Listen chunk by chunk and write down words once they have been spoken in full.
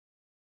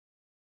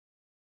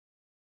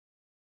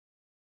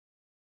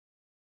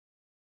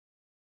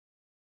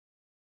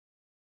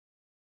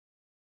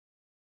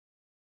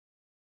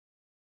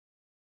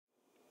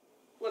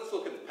Let's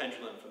look at the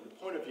pendulum from the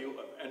point of view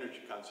of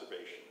energy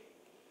conservation.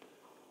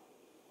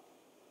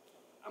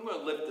 I'm going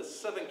to lift a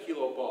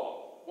 7-kilo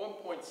ball,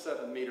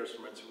 1.7 meters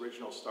from its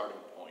original starting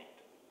point,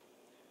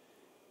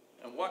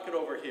 and walk it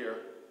over here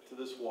to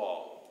this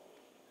wall,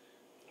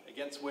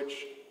 against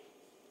which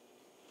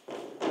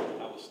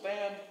I will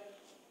stand,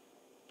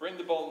 bring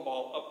the bowling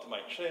ball up to my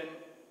chin.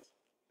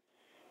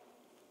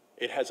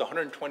 It has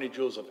 120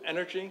 joules of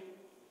energy,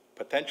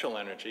 potential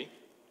energy,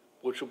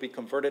 which will be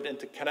converted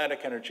into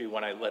kinetic energy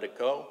when I let it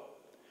go,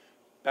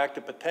 back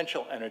to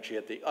potential energy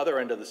at the other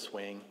end of the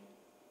swing,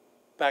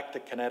 back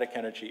to kinetic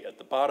energy at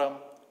the bottom,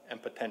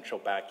 and potential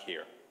back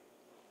here.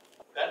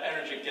 That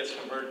energy gets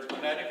converted to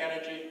kinetic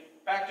energy,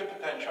 back to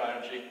potential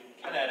energy,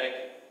 kinetic,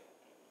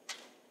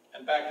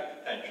 and back to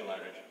potential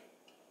energy.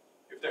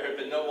 If there had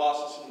been no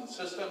losses in the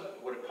system,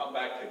 it would have come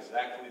back to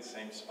exactly the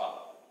same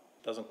spot.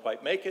 Doesn't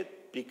quite make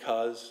it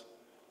because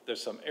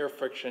there's some air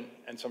friction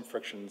and some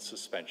friction in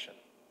suspension.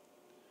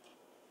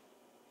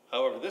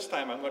 However, this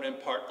time I'm going to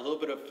impart a little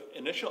bit of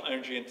initial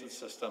energy into the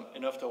system,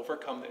 enough to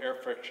overcome the air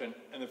friction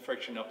and the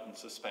friction up in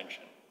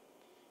suspension.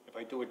 If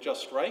I do it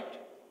just right,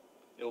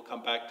 it will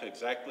come back to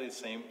exactly the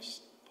same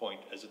point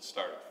as it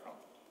started from.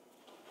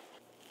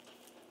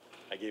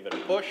 I gave it a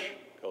push,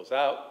 goes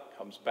out,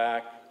 comes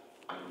back.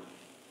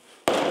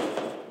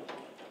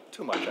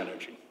 Too much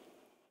energy.